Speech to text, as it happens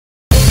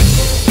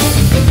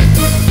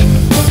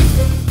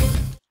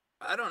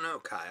I don't know,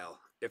 Kyle,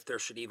 if there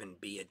should even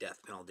be a death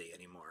penalty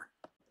anymore.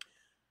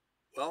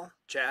 Well,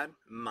 Chad,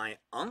 my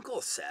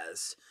uncle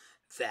says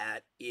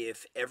that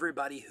if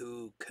everybody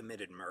who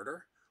committed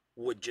murder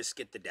would just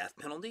get the death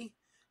penalty,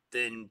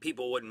 then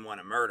people wouldn't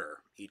want to murder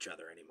each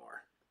other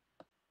anymore.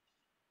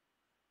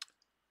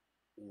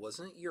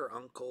 Wasn't your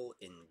uncle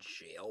in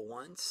jail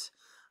once?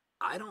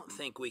 I don't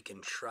think we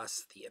can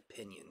trust the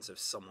opinions of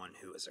someone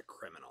who is a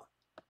criminal.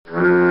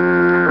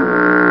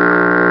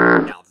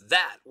 Now,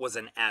 that was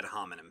an ad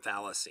hominem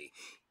fallacy.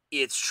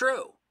 It's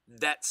true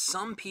that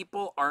some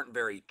people aren't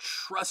very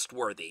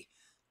trustworthy,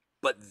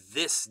 but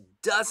this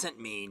doesn't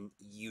mean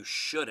you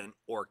shouldn't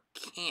or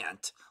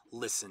can't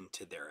listen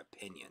to their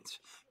opinions,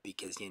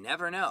 because you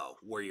never know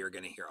where you're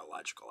going to hear a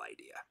logical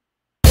idea.